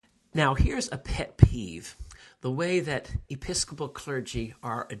Now, here's a pet peeve: the way that Episcopal clergy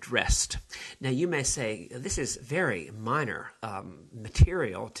are addressed. Now, you may say, this is very minor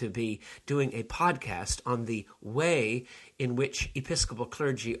material to be doing a podcast on the way in which Episcopal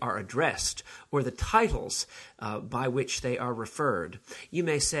clergy are addressed, or the titles by which they are referred. You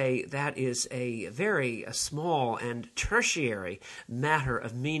may say that is a very small and tertiary matter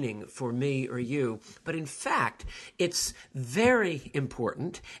of meaning for me or you, but in fact, it's very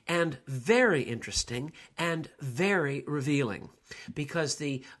important and very interesting and very revealing, because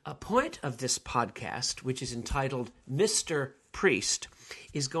the point of this podcast, which is entitled Mr. Priest,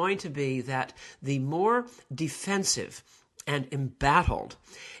 is going to be that the more defensive and embattled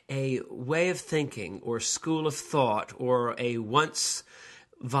a way of thinking or school of thought or a once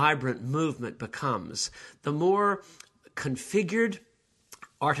vibrant movement becomes, the more configured,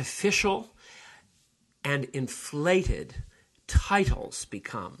 artificial, and inflated titles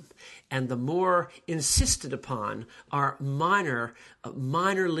become, and the more insisted upon are minor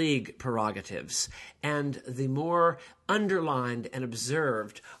league prerogatives, and the more underlined and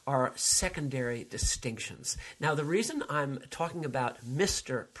observed are secondary distinctions. Now, the reason I'm talking about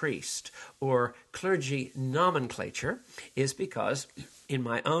Mr. Priest or clergy nomenclature is because in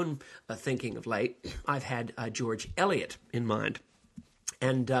my own thinking of late, I've had George Eliot in mind.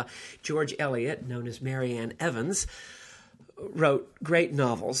 And George Eliot, known as Marianne Evans, wrote great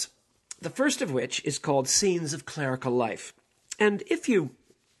novels, the first of which is called Scenes of Clerical Life. And if you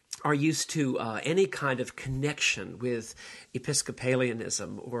are used to any kind of connection with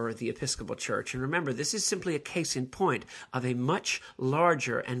Episcopalianism or the Episcopal Church, and remember, this is simply a case in point of a much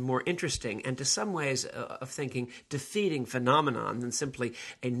larger and more interesting, and to some ways of thinking, defeating phenomenon than simply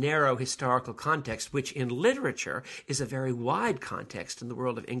a narrow historical context, which in literature is a very wide context in the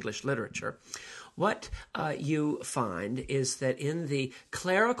world of English literature. What you find is that in the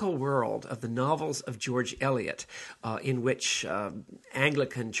clerical world of the novels of George Eliot, in which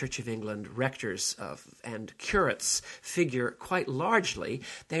Anglican Church of England rectors and curates figure quite largely,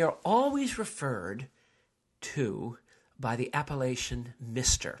 they are always referred to by the appellation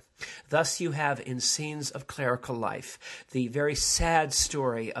Mr. Thus you have in Scenes of Clerical Life the very sad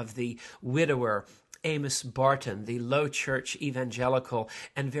story of the widower Amos Barton, the low church evangelical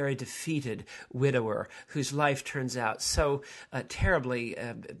and very defeated widower whose life turns out so terribly,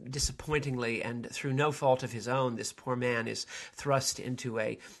 disappointingly, and through no fault of his own, this poor man is thrust into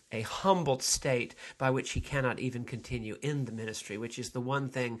a humbled state by which he cannot even continue in the ministry, which is the one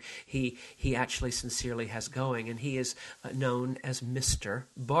thing he actually sincerely has going, and he is known as Mr.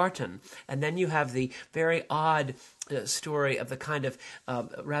 Barton. And then you have the very odd story of the kind of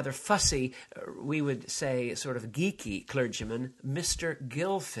rather fussy, we would say sort of geeky clergyman, Mr.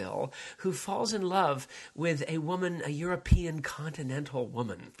 Gilfil, who falls in love with a woman, a European continental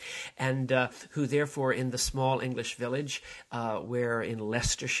woman, and who therefore in the small English village where in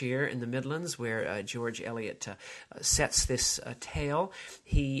Leicestershire in the Midlands, where George Eliot sets this tale,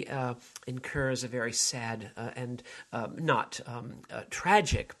 he incurs a very sad and not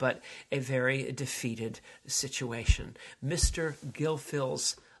tragic, but a very defeated situation. Mr.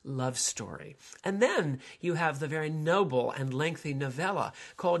 Gilfil's love story. And then you have the very noble and lengthy novella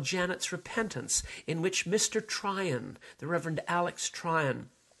called Janet's Repentance, in which Mr. Tryon, the Reverend Alex Tryon,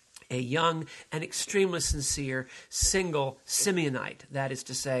 a young and extremely sincere single Simeonite, that is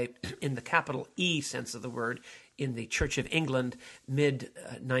to say, in the capital E sense of the word, in the Church of England,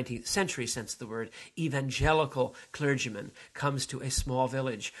 mid-19th century sense of the word, evangelical clergyman comes to a small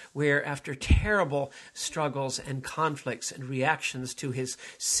village where, after terrible struggles and conflicts and reactions to his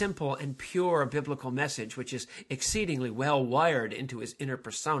simple and pure biblical message, which is exceedingly well wired into his inner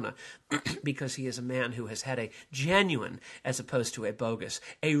persona, because he is a man who has had a genuine, as opposed to a bogus,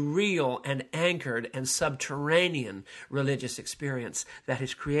 a real and anchored and subterranean religious experience that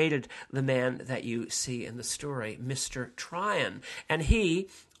has created the man that you see in the story, Mr. Tryon. And he,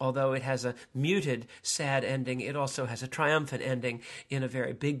 although it has a muted, sad ending, it also has a triumphant ending in a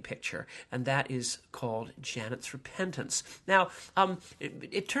very big picture, and that is called Janet's Repentance. Now,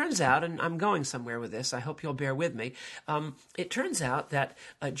 it turns out, and I'm going somewhere with this, I hope you'll bear with me, it turns out that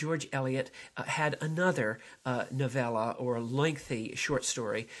George Eliot had another novella or lengthy short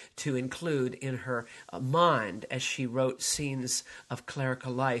story to include in her mind as she wrote Scenes of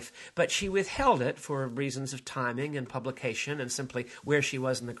Clerical Life, but she withheld it for reasons of timing and publication and simply where she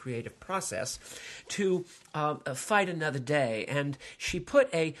was in the creative process to fight another day. And she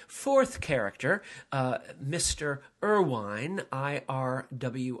put a fourth character, Mr. Irvine, I-R-W-I-N-E,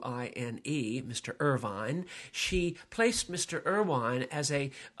 Mr. Irvine. She placed Mr. Irvine as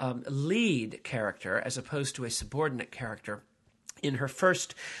a lead character as opposed to a subordinate character in her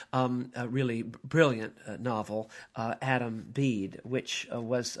first really brilliant novel, Adam Bede, which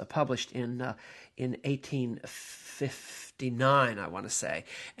was published in 1859, I want to say.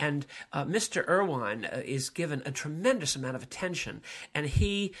 And Mr. Irvine is given a tremendous amount of attention, and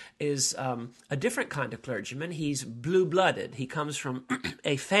he is a different kind of clergyman. He's blue-blooded. He comes from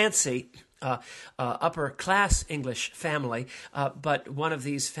a fancy upper-class English family, but one of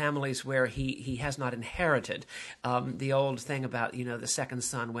these families where he has not inherited. The old thing about, the second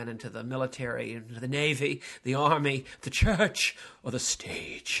son went into the military, into the Navy, the Army, the church, or the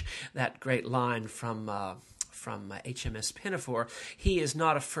stage. That great line from HMS Pinafore. He is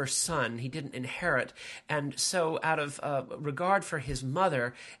not a first son. He didn't inherit. And so out of regard for his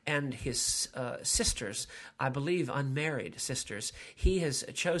mother and his sisters, I believe unmarried sisters, he has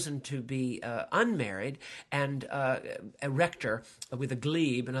chosen to be unmarried and a rector with a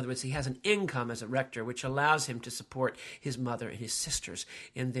glebe. In other words, he has an income as a rector, which allows him to support his mother and his sisters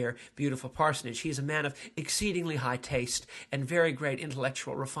in their beautiful parsonage. He's a man of exceedingly high taste and very great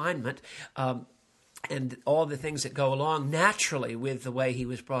intellectual refinement, and all the things that go along naturally with the way he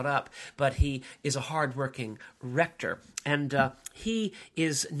was brought up, but he is a hard-working rector. And he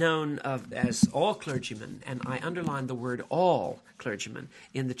is known as all clergymen, and I underline the word all clergymen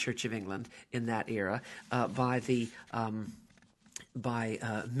in the Church of England in that era, by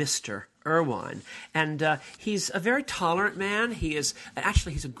Mr. Irvine. And he's a very tolerant man. He's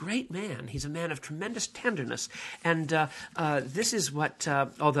a great man. He's a man of tremendous tenderness. And this is what,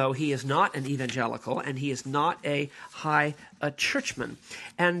 although he is not an evangelical and he is not a high churchman,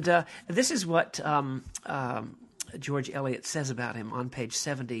 and this is what George Eliot says about him on page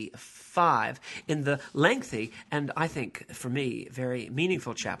 75 in the lengthy and, I think, for me, very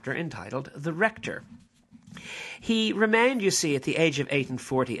meaningful chapter entitled The Rector. He remained, you see, at the age of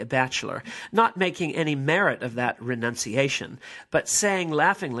 48 a bachelor, not making any merit of that renunciation, but saying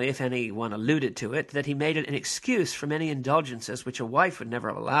laughingly, if any one alluded to it, that he made it an excuse for many indulgences which a wife would never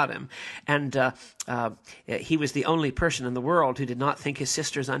have allowed him, and he was the only person in the world who did not think his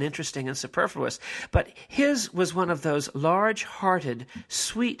sisters uninteresting and superfluous. But his was one of those large-hearted,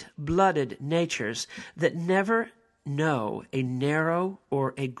 sweet-blooded natures that never know a narrow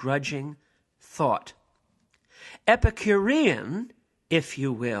or a grudging thought. Epicurean, if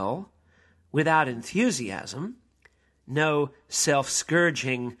you will, without enthusiasm, no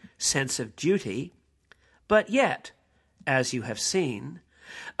self-scourging sense of duty, but yet, as you have seen,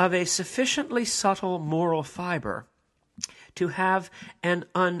 of a sufficiently subtle moral fiber to have an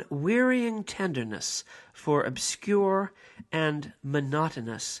unwearying tenderness for obscure and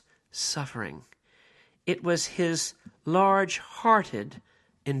monotonous suffering. It was his large-hearted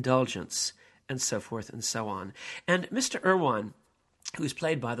indulgence, and so forth and so on. And Mr. Irvine, who's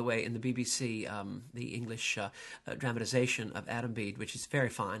played, by the way, in the BBC, the English dramatization of Adam Bede, which is very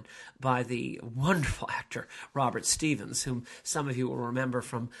fine, by the wonderful actor Robert Stevens, whom some of you will remember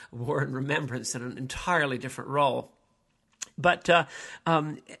from War and Remembrance in an entirely different role. But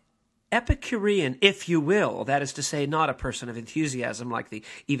Epicurean, if you will, that is to say, not a person of enthusiasm like the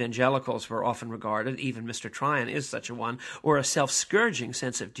evangelicals were often regarded, even Mr. Tryon is such a one, or a self-scourging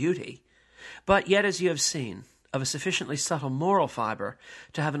sense of duty, but yet, as you have seen, of a sufficiently subtle moral fiber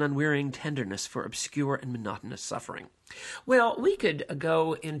to have an unwearying tenderness for obscure and monotonous suffering. Well, we could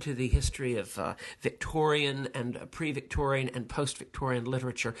go into the history of Victorian and pre-Victorian and post-Victorian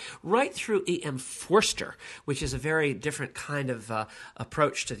literature right through E.M. Forster, which is a very different kind of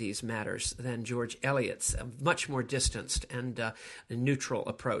approach to these matters than George Eliot's, a much more distanced and neutral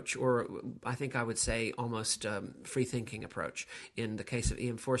approach, or I think I would say almost free-thinking approach in the case of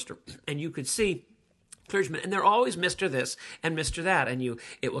E.M. Forster. And you could see clergymen, and they're always Mr. this and Mr. that, and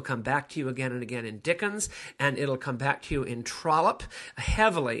it will come back to you again and again in Dickens, and it'll come back to you in Trollope,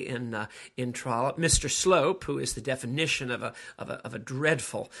 heavily in Trollope. Mr. Slope, who is the definition of a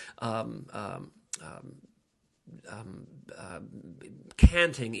dreadful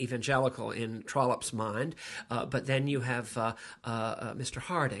canting evangelical in Trollope's mind, but then you have Mr.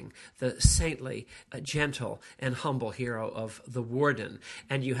 Harding, the saintly, gentle, and humble hero of The Warden,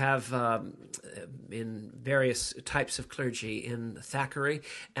 and you have in various types of clergy in Thackeray,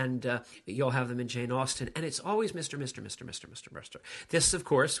 and you'll have them in Jane Austen, and it's always Mr. This, of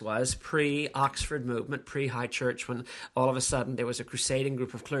course, was pre-Oxford movement, pre-High Church, when all of a sudden there was a crusading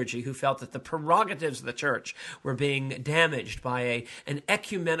group of clergy who felt that the prerogatives of the church were being damaged by an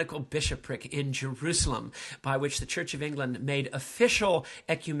ecumenical bishopric in Jerusalem, by which the Church of England made official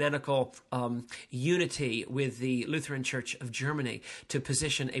ecumenical unity with the Lutheran Church of Germany to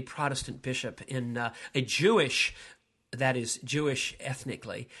position a Protestant bishop in a Jewish, that is, Jewish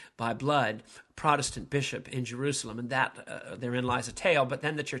ethnically by blood, Protestant bishop in Jerusalem, and that therein lies a tale. But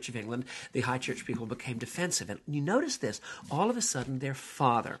then the Church of England, the high church people, became defensive. And you notice this, all of a sudden, their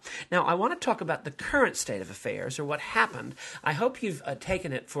father. Now, I want to talk about the current state of affairs, or what happened. I hope you've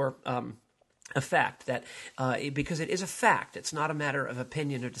taken it for a fact that, because it is a fact, it's not a matter of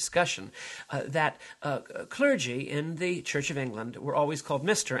opinion or discussion, that clergy in the Church of England were always called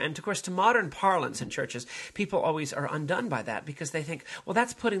Mr. And, of course, to modern parlance in churches, people always are undone by that because they think, well,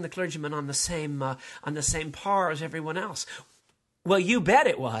 that's putting the clergyman on the same par as everyone else. Well, you bet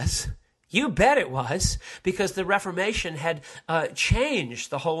it was. You bet it was, because the Reformation had changed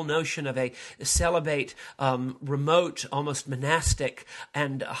the whole notion of a celibate, remote, almost monastic,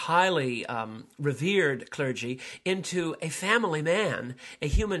 and highly revered clergy into a family man, a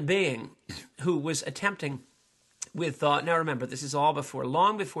human being who was attempting with, now remember, this is all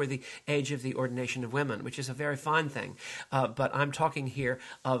long before the age of the ordination of women, which is a very fine thing. But I'm talking here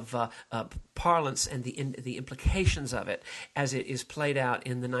of parlance and the implications of it as it is played out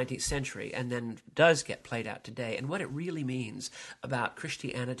in the 19th century and then does get played out today, and what it really means about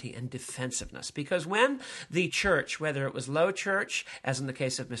Christianity and defensiveness. Because when the church, whether it was low church, as in the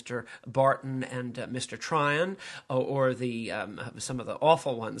case of Mr. Barton and Mr. Tryon, or the some of the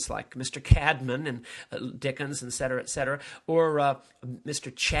awful ones like Mr. Cadman and Dickens and et cetera, or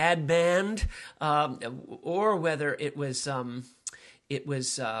Mr. Chadband, or whether it was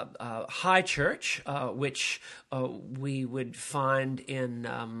high church, which we would find in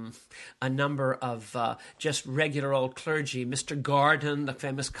a number of just regular old clergy. Mr. Garden, the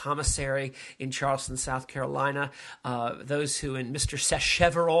famous commissary in Charleston, South Carolina. Those who, in Mr.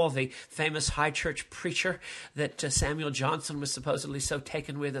 Sacheverell, the famous high church preacher that Samuel Johnson was supposedly so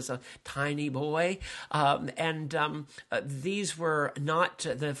taken with as a tiny boy. These were not,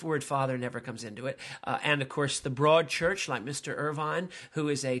 the word father never comes into it. And, of course, the broad church, like Mr. Irvine, who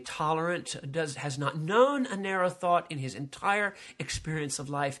is a tolerant, has not known a narrow thought in his entire experience of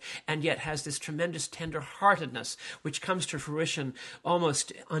life, and yet has this tremendous tender-heartedness, which comes to fruition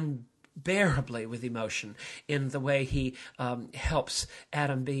almost unbearably with emotion in the way he helps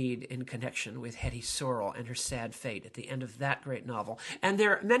Adam Bede in connection with Hetty Sorrell and her sad fate at the end of that great novel. And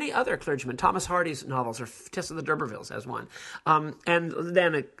there are many other clergymen. Thomas Hardy's novels, or Tess of the D'Urbervilles has one. And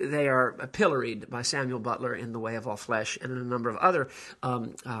then they are pilloried by Samuel Butler in The Way of All Flesh and in a number of other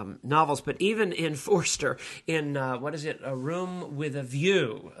novels. But even in Forster, in, A Room with a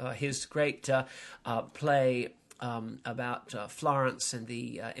View, his great play about Florence and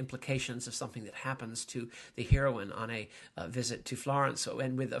the implications of something that happens to the heroine on a visit to Florence,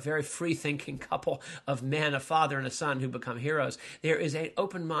 and with a very free-thinking couple of men, a father and a son, who become heroes. There is an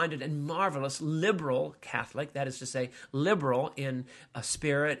open-minded and marvelous liberal Catholic, that is to say, liberal in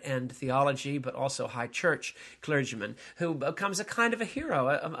spirit and theology, but also high church clergyman, who becomes a kind of a hero,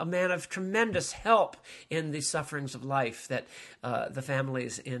 a man of tremendous help in the sufferings of life that the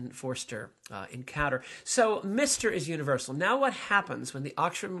families in Forster encounter. So Mr. is universal. Now what happens when the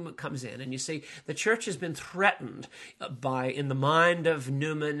Oxford movement comes in, and you see the church has been threatened in the mind of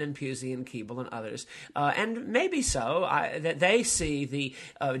Newman and Pusey and Keble and others, and maybe so, that they see the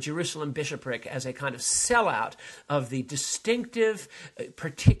Jerusalem bishopric as a kind of sellout of the distinctive,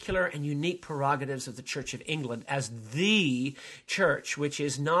 particular and unique prerogatives of the Church of England as the church, which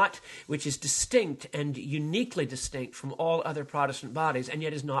is distinct and uniquely distinct from all other Protestant bodies, and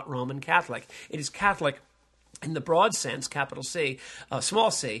yet is not Roman Catholic. It is Catholic in the broad sense, capital C,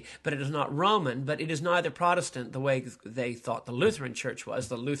 small c, but it is not Roman, but it is neither Protestant the way they thought the Lutheran Church was,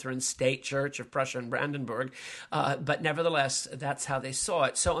 the Lutheran State Church of Prussia and Brandenburg, but nevertheless, that's how they saw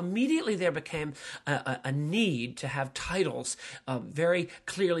it. So immediately there became a need to have titles very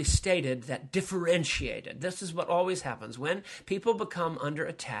clearly stated that differentiated. This is what always happens. When people become under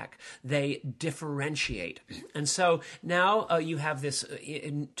attack, they differentiate. And so now you have this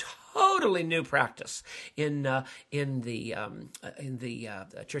totally new practice in the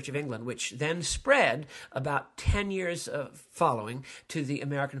Church of England, which then spread about 10 years following to the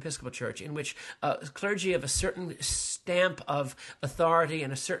American Episcopal Church, in which clergy of a certain stamp of authority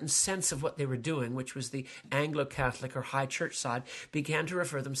and a certain sense of what they were doing, which was the Anglo-Catholic or High Church side, began to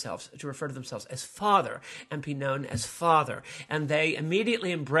refer to themselves as Father and be known as Father. And they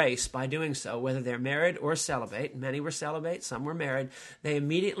immediately embrace, by doing so, whether they're married or celibate, many were celibate, some were married, they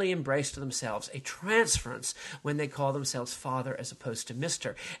immediately embrace to themselves a transference when they call themselves Father as opposed to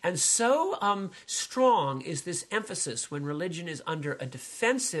Mr. And so strong is this emphasis when religion is under a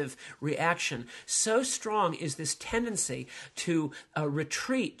defensive reaction, so strong is this tendency to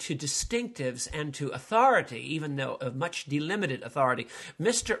retreat to distinctives and to authority, even though of much delimited authority.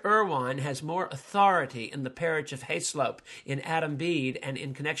 Mr. Irvine has more authority in the parish of Hayslope, in Adam Bede, and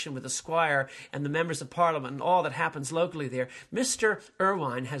in connection with the squire and the members of Parliament and all that happens locally there. Mr.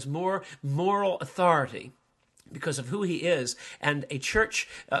 Irvine has more moral authority because of who he is, and a church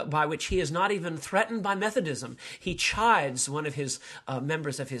by which he is not even threatened by Methodism. He chides one of his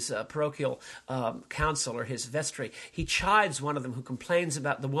members of his parochial council or his vestry. He chides one of them who complains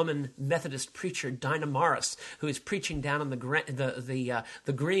about the woman Methodist preacher Dinah Morris, who is preaching down on the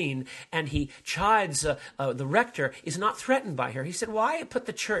green, and he chides the rector is not threatened by her. He said, "Why put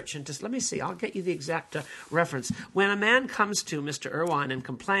the church into?" Let me see. I'll get you the exact reference. When a man comes to Mr. Irvine and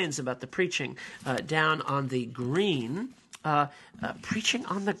complains about the preaching down on the green, preaching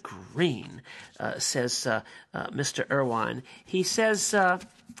on the green, says Mr. Irvine. He says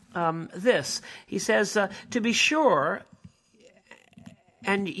this. He says, to be sure,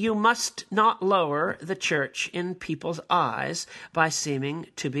 and you must not lower the church in people's eyes by seeming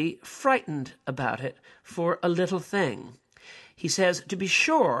to be frightened about it for a little thing. He says, to be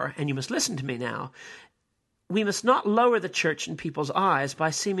sure, and you must listen to me now, we must not lower the church in people's eyes by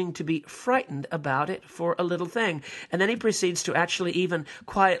seeming to be frightened about it for a little thing. And then he proceeds to actually even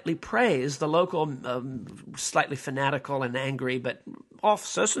quietly praise the local, slightly fanatical and angry, but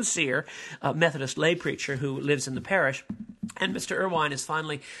so sincere Methodist lay preacher who lives in the parish. And Mr. Irvine is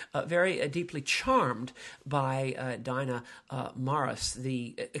finally very deeply charmed by Dinah Morris,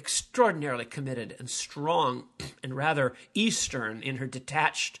 the extraordinarily committed and strong and rather Eastern in her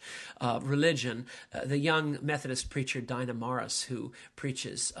detached religion, the young Methodist preacher Dinah Morris, who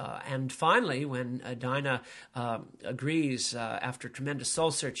preaches. And finally, when Dinah agrees after tremendous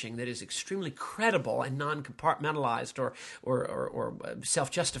soul-searching that is extremely credible and non-compartmentalized or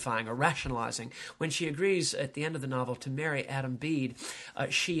self-justifying or rationalizing, when she agrees at the end of the novel to marry Adam Bede,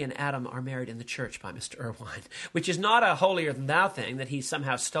 she and Adam are married in the church by Mr. Irvine, which is not a holier-than-thou thing that he's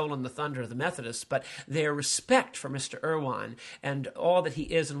somehow stolen the thunder of the Methodists, but their respect for Mr. Irvine and all that he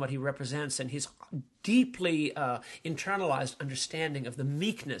is and what he represents and his deeply internalized understanding of the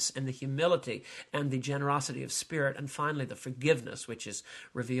meekness and the humility and the generosity of spirit, and finally the forgiveness, which is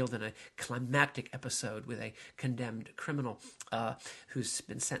revealed in a climactic episode with a condemned criminal who's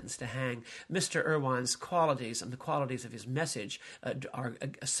been sentenced to hang. Mr. Irvine's qualities and the qualities of his message are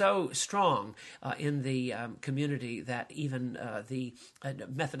so strong in the community that even the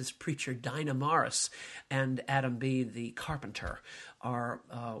Methodist preacher Dinah Morris and Adam Bede, the carpenter, are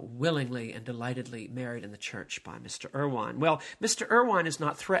willingly and delightedly married in the church by Mr. Irvine. Well, Mr. Irvine is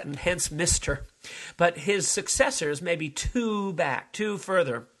not threatened, hence Mr., but his successors, maybe two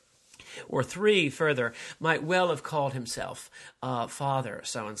further, or three further, might well have called himself Father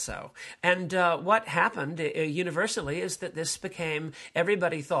so-and-so. And what happened universally is that this became,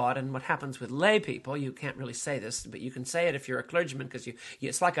 everybody thought, and what happens with lay people, you can't really say this, but you can say it if you're a clergyman, because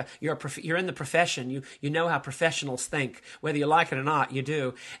it's like you're in the profession, you know how professionals think, whether you like it or not, you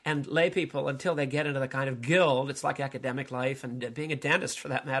do. And lay people, until they get into the kind of guild, it's like academic life and being a dentist for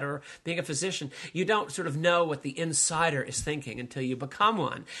that matter, or being a physician, you don't sort of know what the insider is thinking until you become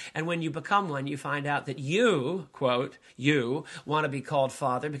one. And when you become one, you find out that you, quote, you want to be called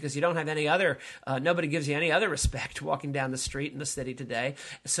Father because you don't have any other, nobody gives you any other respect walking down the street in the city today.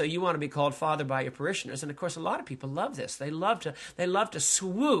 So you want to be called Father by your parishioners. And of course, a lot of people love this. They love to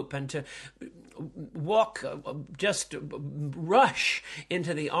swoop and to walk, just rush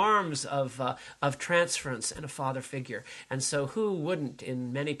into the arms of transference and a father figure. And so who wouldn't,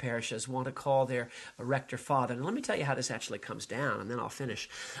 in many parishes, want to call their rector Father? And let me tell you how this actually comes down, and then I'll finish.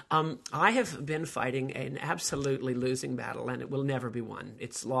 I have been fighting an absolutely losing battle, and it will never be won.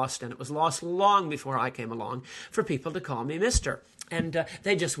 It's lost, and it was lost long before I came along, for people to call me Mr. And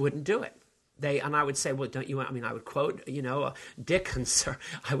they just wouldn't do it. And I would say, well, don't you want, I would quote, Dickens, or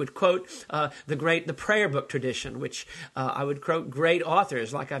I would quote the prayer book tradition, which I would quote great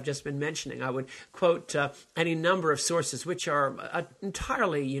authors, like I've just been mentioning. I would quote any number of sources which are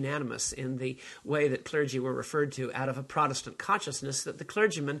entirely unanimous in the way that clergy were referred to out of a Protestant consciousness, that the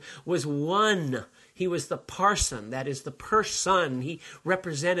clergyman was one. He was the parson, that is the person. He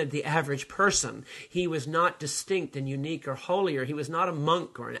represented the average person. He was not distinct and unique or holier. He was not a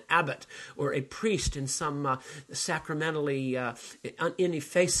monk or an abbot or were a priest in some sacramentally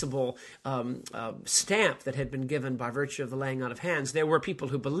ineffaceable stamp that had been given by virtue of the laying on of hands. There were people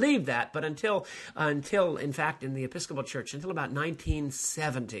who believed that, but until in fact, in the Episcopal Church, until about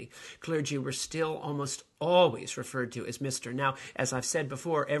 1970, clergy were still almost always referred to as Mr. Now, as I've said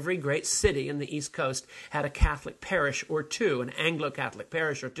before, every great city in the East Coast had a Catholic parish or two, an Anglo-Catholic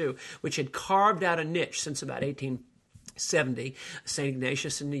parish or two, which had carved out a niche since about 1870. St.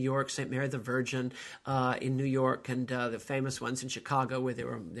 Ignatius in New York, St. Mary the Virgin in New York, and the famous ones in Chicago, where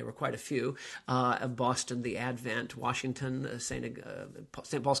there were quite a few. Boston, the Advent, Washington, St.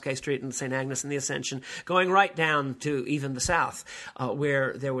 Paul's K Street, and St. Agnes and the Ascension, going right down to even the South,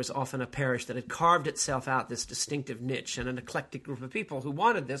 where there was often a parish that had carved itself out this distinctive niche, and an eclectic group of people who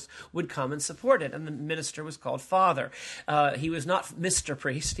wanted this would come and support it, and the minister was called Father. He was not Mr.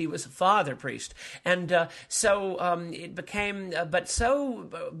 Priest, he was Father Priest. And so it became, but so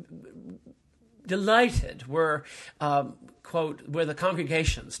delighted were quote, were the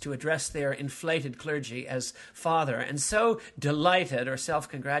congregations to address their inflated clergy as Father, and so delighted or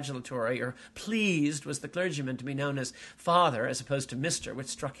self-congratulatory or pleased was the clergyman to be known as Father as opposed to Mr., which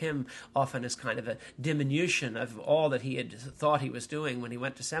struck him often as kind of a diminution of all that he had thought he was doing when he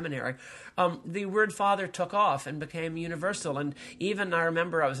went to seminary. The word Father took off and became universal, and even I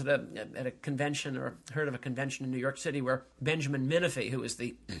remember I was at a convention, or heard of a convention in New York City, where Benjamin Menifee, who was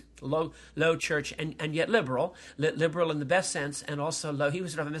the low church and yet liberal in the best sense, and also low. He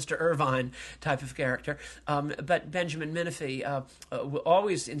was sort of a Mr. Irvine type of character. But Benjamin Menifee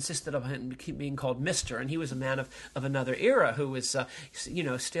always insisted on him being called Mr., and he was a man of another era who was,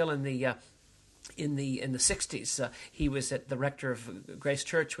 still in the 60s. He was at the rector of Grace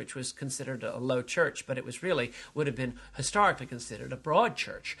Church, which was considered a low church, but it was really would have been historically considered a broad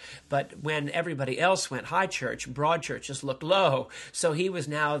church. But when everybody else went high church, broad churches looked low. So he was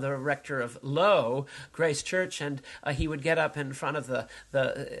now the rector of low Grace Church, and he would get up in front of the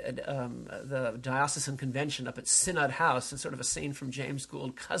diocesan convention up at Synod House, and sort of a scene from James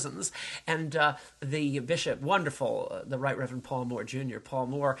Gould Cousins, and the bishop, wonderful, the Right Reverend Paul Moore Jr. Paul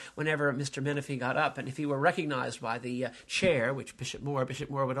Moore, whenever Mr. Menifee got up, and if he were recognized by the chair, which Bishop Moore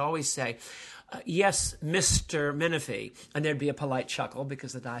would always say, yes, Mr. Menifee, and there'd be a polite chuckle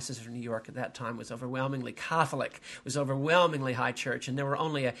because the Diocese of New York at that time was overwhelmingly Catholic, was overwhelmingly high church, and there were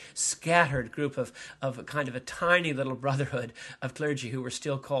only a scattered group of kind of a tiny little brotherhood of clergy who were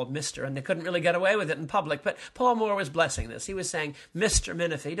still called Mr., and they couldn't really get away with it in public. But Paul Moore was blessing this. He was saying Mr.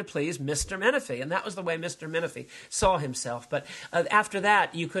 Menifee to please Mr. Menifee, and that was the way Mr. Menifee saw himself. But after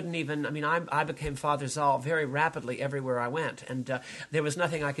that, you couldn't even, I became Father Zahl very rapidly everywhere I went, and there was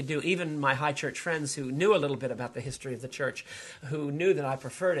nothing I could do. Even my high church friends who knew a little bit about the history of the church, who knew that I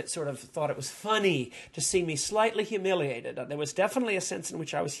preferred it, sort of thought it was funny to see me slightly humiliated. There was definitely a sense in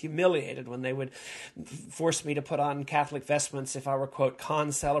which I was humiliated when they would force me to put on Catholic vestments if I were, quote,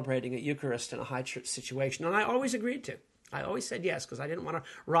 con-celebrating at Eucharist in a high church situation, and I always agreed to. I always said yes, because I didn't want to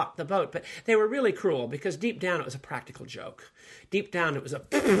rock the boat. But they were really cruel, because deep down it was a practical joke. Deep down it was a,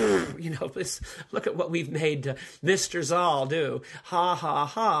 look at what we've made Mr. Zahl do. Ha, ha,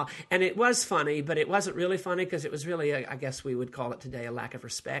 ha. And it was funny, but it wasn't really funny, because it was really, I guess we would call it today, a lack of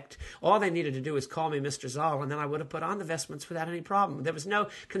respect. All they needed to do was call me Mr. Zahl, and then I would have put on the vestments without any problem. There was no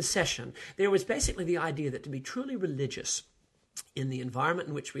concession. There was basically the idea that to be truly religious in the environment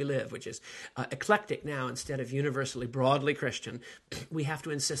in which we live, which is eclectic now instead of universally broadly Christian, we have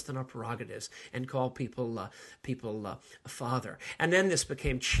to insist on our prerogatives and call people Father. And then this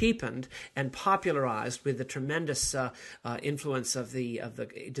became cheapened and popularized with the tremendous influence of the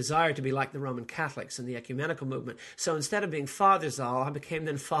desire to be like the Roman Catholics and the ecumenical movement. So instead of being Father Zahl, I became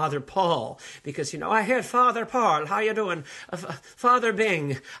then Father Paul, because I heard Father Paul. How you doing, Father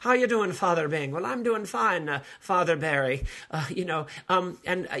Bing? How you doing, Father Bing? Well, I'm doing fine, Father Barry.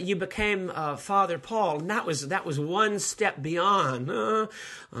 And you became Father Paul, and that was one step beyond.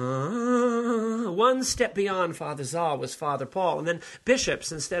 One step beyond Father Zahl was Father Paul, and then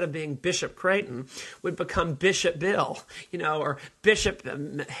bishops, instead of being Bishop Creighton, would become Bishop Bill, or Bishop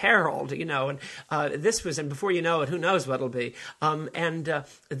Harold, and this was, and before you know it, who knows what it'll be.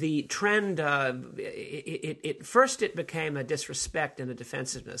 The trend, first it became a disrespect and a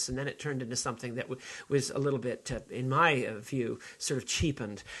defensiveness, and then it turned into something that was a little bit, in my view, sort of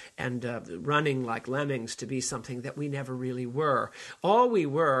cheapened and running like lemmings to be something that we never really were. All we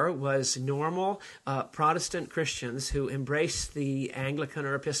were was normal Protestant Christians who embraced the Anglican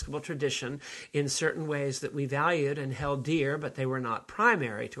or Episcopal tradition in certain ways that we valued and held dear, but they were not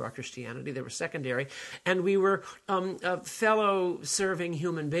primary to our Christianity. They were secondary. And we were fellow serving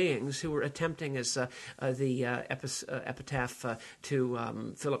human beings who were attempting, as the epitaph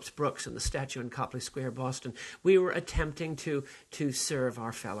to Phillips Brooks and the statue in Copley Square, Boston, we were attempting to serve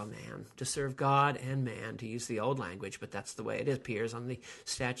our fellow man, to serve God and man, to use the old language, but that's the way it appears on the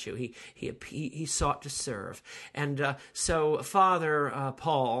statue. He sought to serve. And so Father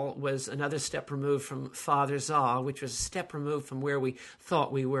Paul was another step removed from Father Zahl, which was a step removed from where we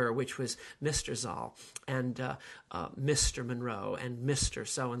thought we were, which was Mr. Zahl and Mr. Monroe and Mr.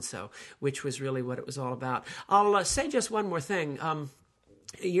 So-and-so, which was really what it was all about. I'll say just one more thing.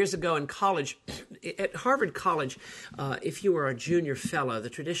 Years ago in college, at Harvard College, if you were a junior fellow, the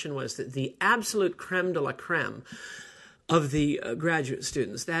tradition was that the absolute creme de la creme of the graduate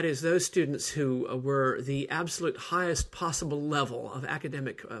students, that is, those students who were the absolute highest possible level of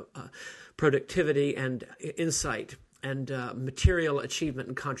academic productivity and insight and material achievement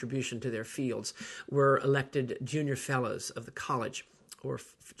and contribution to their fields, were elected junior fellows of the college, or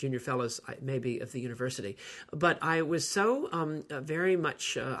junior fellows maybe of the university. But I was so very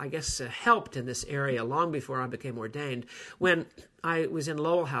much, helped in this area long before I became ordained, when I was in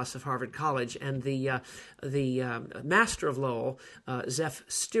Lowell House of Harvard College, and the master of Lowell, Zeph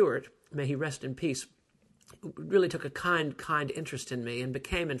Stewart, may he rest in peace, really took a kind interest in me and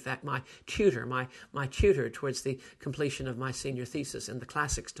became, in fact, my tutor towards the completion of my senior thesis in the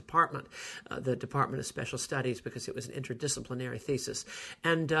classics department, the Department of Special Studies, because it was an interdisciplinary thesis.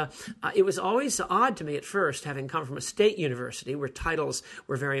 And it was always odd to me at first, having come from a state university where titles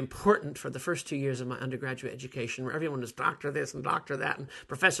were very important for the first 2 years of my undergraduate education, where everyone was doctor this and doctor that and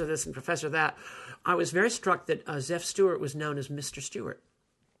professor this and professor that. I was very struck that Zeph Stewart was known as Mr. Stewart.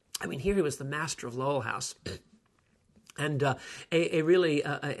 I mean, here he was the master of Lowell House, and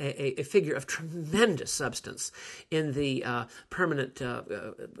a figure of tremendous substance in the permanent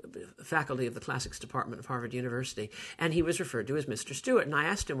faculty of the classics department of Harvard University. And he was referred to as Mr. Stewart. And I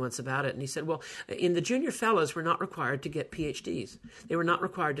asked him once about it, and he said, well, in the junior fellows were not required to get PhDs. They were not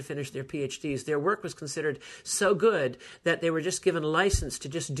required to finish their PhDs. Their work was considered so good that they were just given license to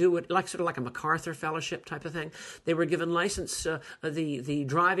just do it, sort of like a MacArthur Fellowship type of thing. They were given license, the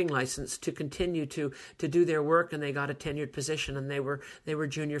driving license, to continue to do their work, and they got a tenured position, and they were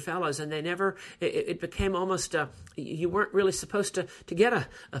junior fellows, and they never. It became almost you weren't really supposed to get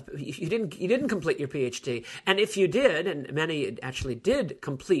you didn't complete your PhD, and if you did, and many actually did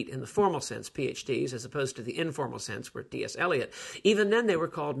complete in the formal sense PhDs as opposed to the informal sense where T.S. Eliot, even then they were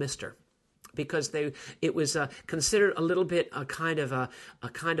called Mr., because it was considered a little bit a kind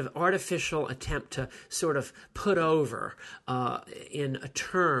of artificial attempt to sort of put over in a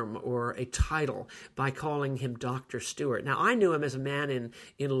term or a title by calling him Dr. Stewart. Now, I knew him as a man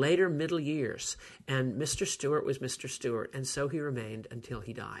in later middle years, and Mr. Stewart was Mr. Stewart, and so he remained until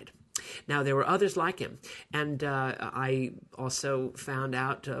he died. Now, there were others like him, and I also found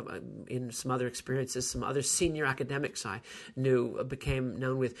out in some other experiences, some other senior academics I knew became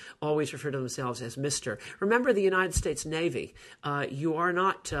known with, always refer to themselves as Mr. Remember the United States Navy. You are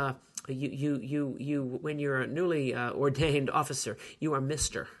not, you when you're a newly ordained officer, you are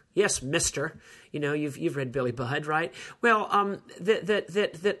Mr. Yes, Mr. You know, you've read Billy Budd, right? Well,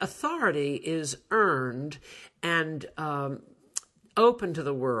 that authority is earned and open to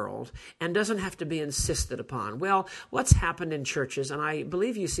the world and doesn't have to be insisted upon. Well, what's happened in churches, and I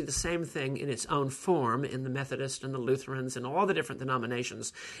believe you see the same thing in its own form in the Methodists and the Lutherans and all the different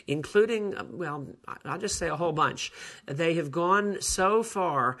denominations, including, well, I'll just say a whole bunch. They have gone so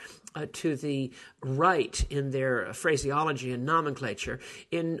far to the right in their phraseology and nomenclature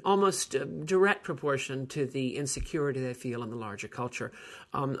in almost direct proportion to the insecurity they feel in the larger culture.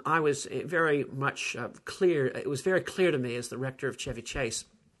 I was very much clear, it was very clear to me as the rector of Chevy Chase,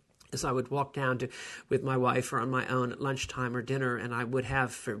 as I would walk down with my wife or on my own at lunchtime or dinner, and I would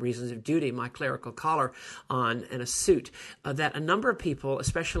have, for reasons of duty, my clerical collar on and a suit, that a number of people,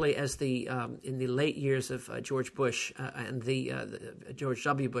 especially as in the late years of George Bush and the George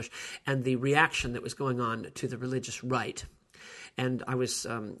W. Bush, and the reaction that was going on to the religious right. And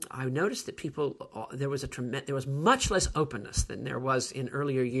I noticed that people, there was much less openness than there was in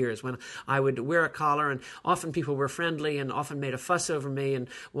earlier years when I would wear a collar, and often people were friendly and often made a fuss over me and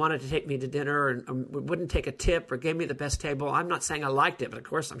wanted to take me to dinner and wouldn't take a tip or gave me the best table. I'm not saying I liked it, but of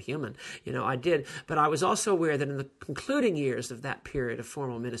course I'm human. You know, I did. But I was also aware that in the concluding years of that period of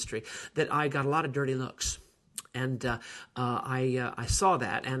formal ministry that I got a lot of dirty looks. I saw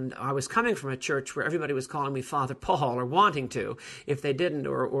that, and I was coming from a church where everybody was calling me Father Paul, or wanting to, if they didn't,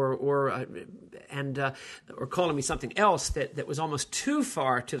 or calling me something else that was almost too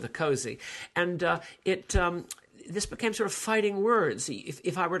far to the cozy, and this became sort of fighting words.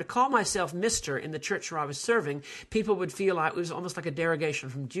 If I were to call myself Mr. in the church where I was serving, people would feel it was almost like a derogation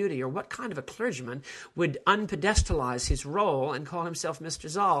from duty, or what kind of a clergyman would unpedestalize his role and call himself Mr.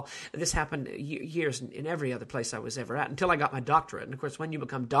 Zoll? This happened years in every other place I was ever at, until I got my doctorate. And of course, when you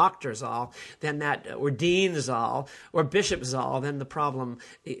become Dr. Zoll, then or Dean Zoll, or Bishop Zoll, then the problem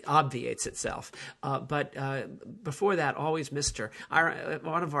obviates itself. But before that, always Mr.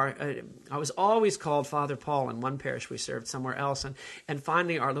 I was always called Father Paul in one parish we served somewhere else, and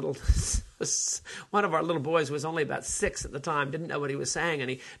finally one of our little boys was only about 6 at the time, didn't know what he was saying, and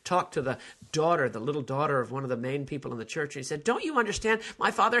he talked to the little daughter of one of the main people in the church, and he said, "Don't you understand? My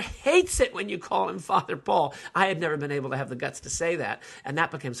father hates it when you call him Father Paul." I had never been able to have the guts to say that, and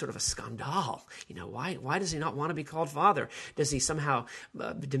that became sort of a scandal. Why does he not want to be called Father? Does he somehow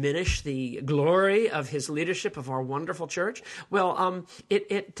diminish the glory of his leadership of our wonderful church? Well,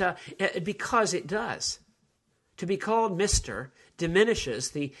 because it does. To be called Mr. diminishes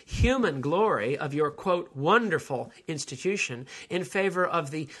the human glory of your, quote, wonderful institution in favor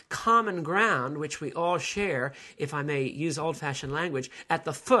of the common ground which we all share, if I may use old-fashioned language, at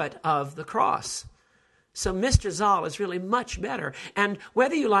the foot of the cross. So Mr. Zoll is really much better. And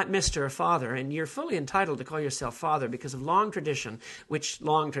whether you like Mr. or Father, and you're fully entitled to call yourself Father because of long tradition, which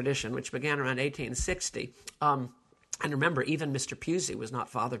began around 1860. And remember, even Mr. Pusey was not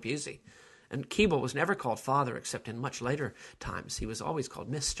Father Pusey. And Keble was never called Father except in much later times. He was always called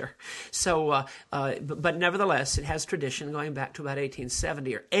Mr. So, but nevertheless, it has tradition going back to about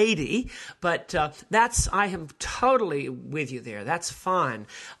 1870 or 80. But I am totally with you there. That's fine.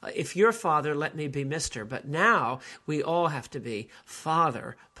 If you're Father, let me be Mr. But now we all have to be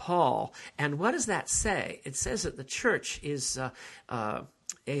Father Paul. And what does that say? It says that the church is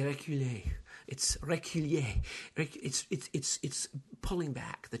reculé. It's reculier. It's pulling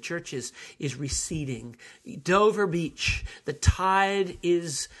back. The church is receding. Dover Beach, the tide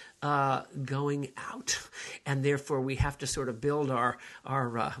is going out, and therefore we have to sort of build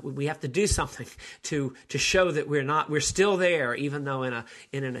we have to do something to show that we're still there, even though in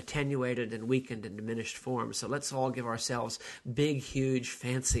an attenuated and weakened and diminished form. So let's all give ourselves big, huge,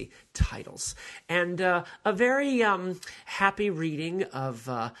 fancy titles. And a very happy reading of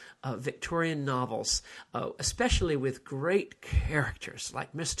Victorian novels, especially with great characters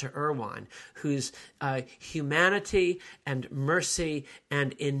like Mr. Irvine, whose humanity and mercy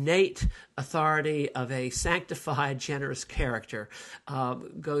and innate authority of a sanctified, generous character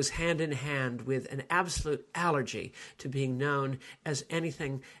goes hand in hand with an absolute allergy to being known as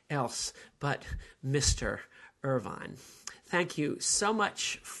anything else but Mr. Irvine. Thank you so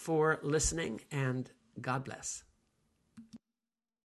much for listening, and God bless.